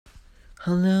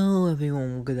Hello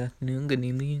everyone, good afternoon, good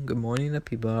evening, and good morning to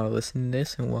people who are listening to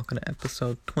this, and welcome to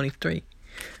episode 23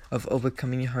 of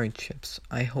Overcoming Your Hardships.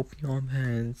 I hope you all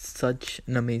had such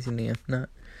an amazing day. If not,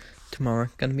 tomorrow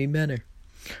gonna be better.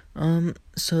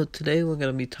 So today we're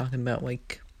gonna be talking about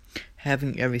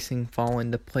having everything fall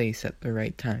into place at the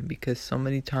right time, because so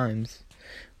many times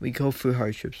we go through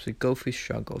hardships, we go through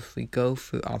struggles, we go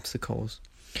through obstacles,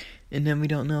 and then we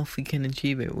don't know if we can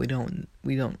achieve it. We don't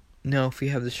know if we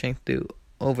have the strength to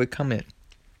overcome it.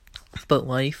 But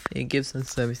life, it gives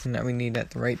us everything that we need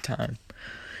at the right time.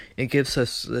 It gives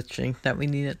us the strength that we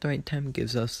need at the right time. It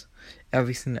gives us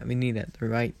everything that we need at the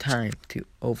right time to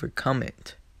overcome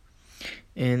it.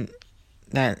 And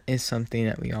that is something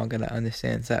that we all gotta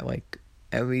understand, is that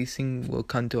everything will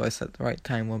come to us at the right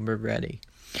time when we're ready.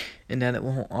 And that it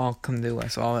won't all come to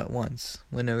us all at once.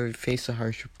 Whenever we face a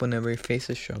hardship, whenever we face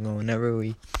a struggle, whenever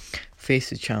we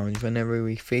face a challenge, whenever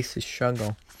we face a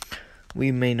struggle, we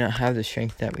may not have the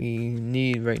strength that we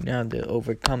need right now to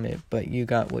overcome it, but you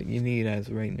got what you need as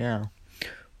right now.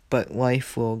 But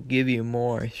life will give you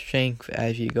more strength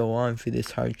as you go on through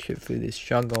this hardship, through this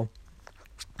struggle,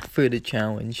 through the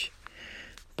challenge.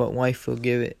 But life will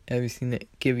give you everything that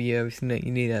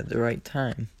you need at the right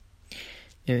time.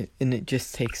 And it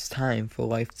just takes time for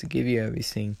life to give you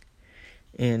everything.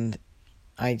 And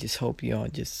I just hope you all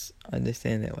just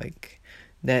understand that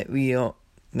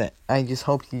I just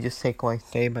hope you just take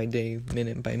life day by day,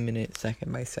 minute by minute,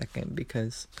 second by second,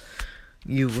 because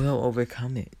you will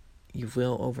overcome it. You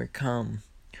will overcome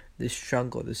this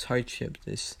struggle, this hardship,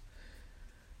 this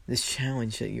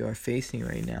challenge that you are facing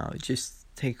right now. It just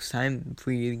takes time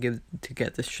for you to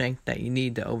get the strength that you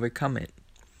need to overcome it.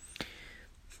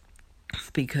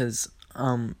 Because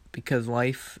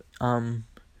life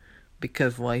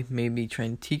may be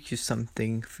trying to teach you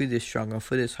something through this struggle,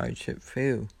 through this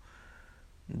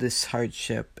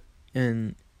hardship,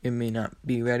 and it may not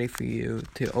be ready for you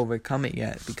to overcome it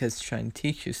yet, because it's trying to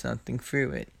teach you something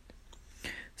through it.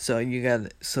 So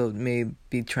it may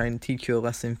be trying to teach you a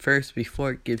lesson first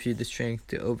before it gives you the strength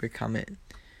to overcome it.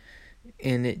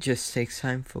 And it just takes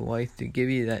time for life to give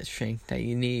you that strength that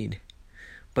you need.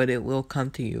 But it will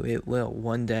come to you. It will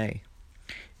one day.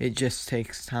 It just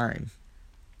takes time.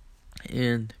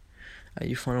 And I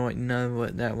just want to let you know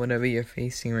that whatever you're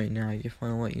facing right now, I just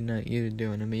want to let you know that you're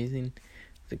doing amazing,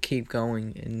 to keep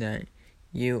going, and that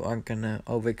you are going to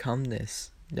overcome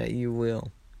this. That you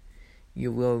will.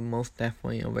 You will most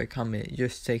definitely overcome it. It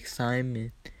just takes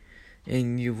time,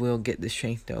 and you will get the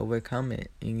strength to overcome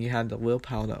it. And you have the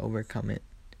willpower to overcome it.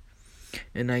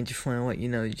 And I just want to let you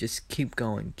know, just keep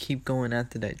going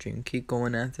after that dream, keep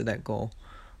going after that goal,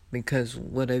 because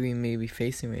whatever you may be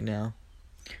facing right now,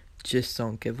 just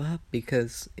don't give up,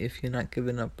 because if you're not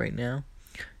giving up right now,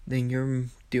 then you're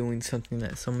doing something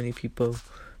that so many people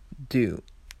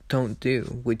don't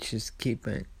do, which is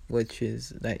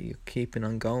that you're keeping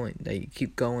on going, that you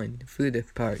keep going through the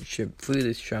hardship, through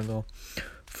the struggle,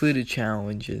 through the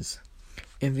challenges,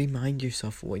 and remind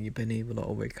yourself of what you've been able to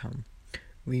overcome.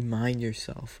 Remind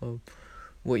yourself of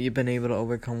what you've been able to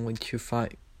overcome when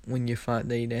you thought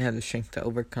that you didn't have the strength to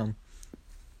overcome.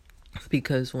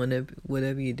 Because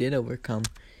whatever you did overcome,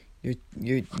 you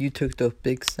took those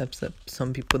big steps that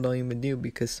some people don't even do,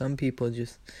 because some people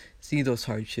just see those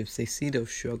hardships, they see those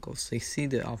struggles, they see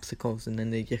the obstacles, and then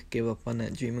they just give up on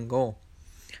that dream and goal.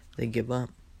 They give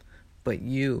up. But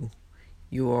you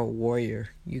are a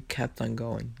warrior. You kept on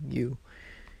going. You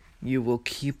will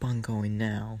keep on going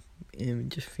now.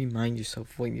 And just remind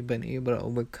yourself what you've been able to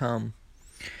overcome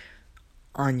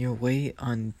on your way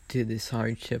onto this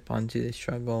hardship, onto the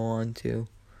struggle, onto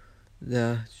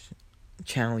the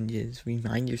challenges.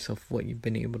 Remind yourself what you've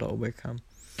been able to overcome,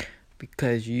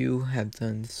 because you have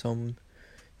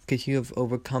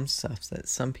overcome stuff that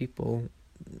some people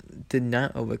did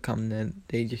not overcome, that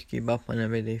they just gave up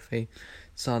whenever they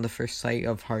saw the first sight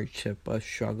of hardship, a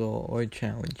struggle, or a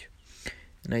challenge.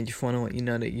 And I just want to let you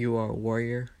know that you are a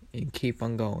warrior, and keep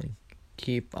on going.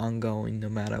 Keep on going no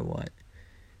matter what.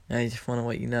 And I just want to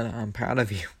let you know that I'm proud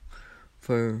of you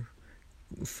for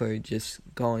just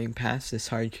going past this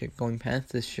hardship, going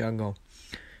past this struggle,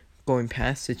 going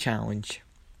past the challenge.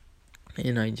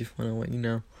 And I just want to let you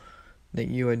know that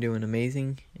you are doing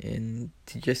amazing, and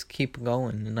to just keep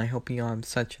going. And I hope you all have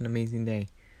such an amazing day.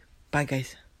 Bye,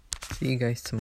 guys. See you guys tomorrow.